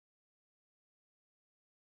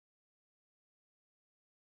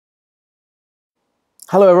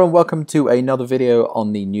Hello everyone, welcome to another video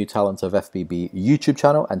on the New Talent of FBB YouTube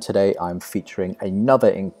channel, and today I'm featuring another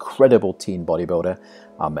incredible teen bodybuilder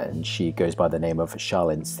and she goes by the name of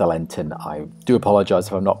Charlyn Sellenthin. I do apologize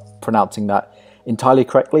if I'm not pronouncing that entirely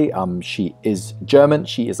correctly. She is German,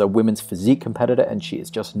 she is a women's physique competitor, and she is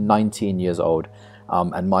just 19 years old.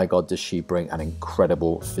 And my God, does she bring an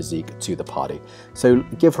incredible physique to the party. So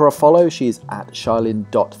give her a follow. She's at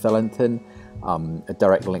charlyn.sellenthin. A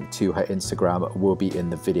direct link to her Instagram will be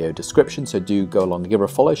in the video description, so do go along and give her a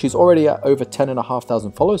follow. She's already at over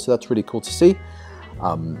 10,500 followers, so that's really cool to see.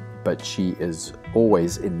 But she is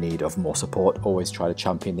always in need of more support, always try to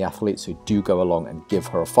champion the athlete, so do go along and give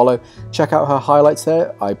her a follow. Check out her highlights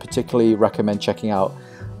there. I particularly recommend checking out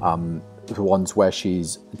the ones where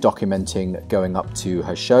she's documenting going up to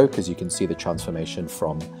her show, because you can see the transformation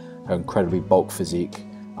from her incredibly bulk physique,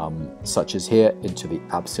 such as here, into the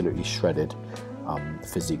absolutely shredded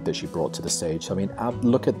physique that she brought to the stage. I mean,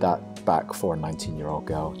 look at that back for a 19-year-old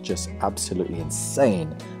girl, just absolutely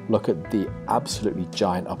insane. Look at the absolutely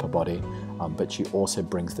giant upper body, but she also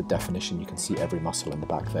brings the definition. You can see every muscle in the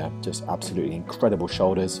back there, just absolutely incredible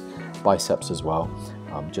shoulders, biceps as well.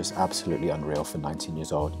 Just absolutely unreal for 19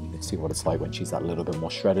 years old. You can see what it's like when she's that little bit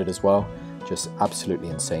more shredded as well. Just absolutely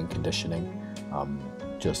insane conditioning,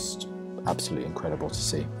 just absolutely incredible to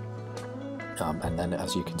see. And then,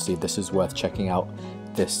 as you can see, this is worth checking out,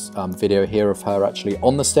 this video here of her actually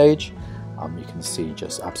on the stage. You can see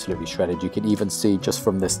just absolutely shredded. You can even see just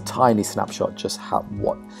from this tiny snapshot just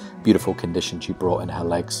what beautiful condition she brought in her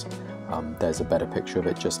legs. There's a better picture of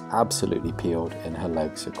it, just absolutely peeled in her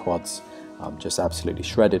legs, her quads, just absolutely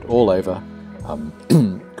shredded all over.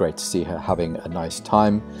 Great to see her having a nice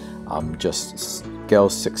time. Just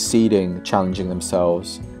girls succeeding, challenging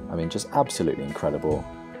themselves. I mean, just absolutely incredible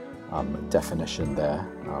definition there.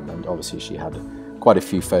 And obviously she had quite a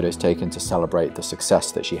few photos taken to celebrate the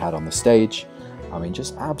success that she had on the stage. I mean,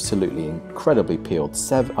 just absolutely incredibly peeled.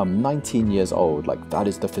 19 years old, like that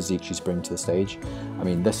is the physique she's bringing to the stage. I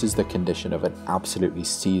mean, this is the condition of an absolutely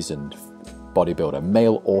seasoned bodybuilder,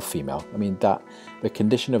 male or female. I mean, the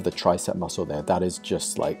condition of the tricep muscle there, that is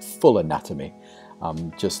just like full anatomy.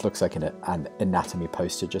 Just looks like an anatomy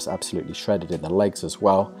poster, just absolutely shredded in the legs as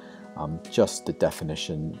well. Just the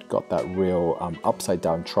definition, got that real upside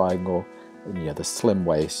down triangle, and, you know, the slim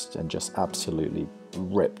waist, and just absolutely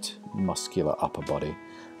ripped muscular upper body.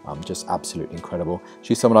 Just absolutely incredible.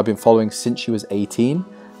 She's someone I've been following since she was 18,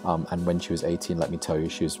 and when she was 18, let me tell you,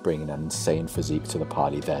 she was bringing an insane physique to the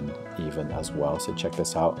party then even as well. So check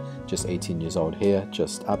this out, just 18 years old here,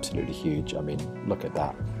 just absolutely huge. I mean, look at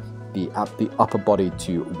that. The upper body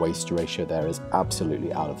to waist ratio there is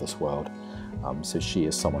absolutely out of this world. So she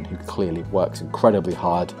is someone who clearly works incredibly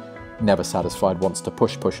hard, never satisfied, wants to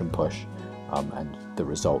push, push and push, and the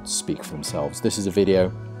results speak for themselves. This is a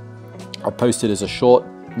video I posted as a short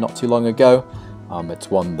not too long ago. It's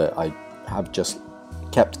one that I have just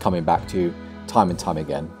kept coming back to time and time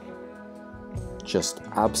again. Just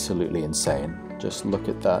absolutely insane. Just look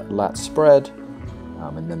at that lat spread,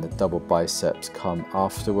 and then the double biceps come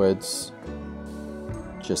afterwards.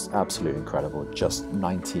 Just absolutely incredible. Just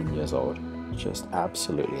 19 years old. Just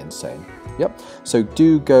absolutely insane. Yep. So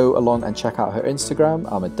do go along and check out her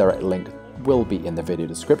Instagram. A direct link will be in the video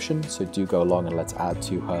description. So do go along and let's add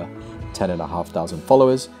to her 10,500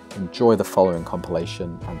 followers. Enjoy the following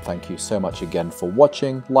compilation, and thank you so much again for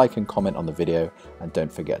watching. Like and comment on the video, and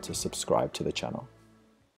don't forget to subscribe to the channel.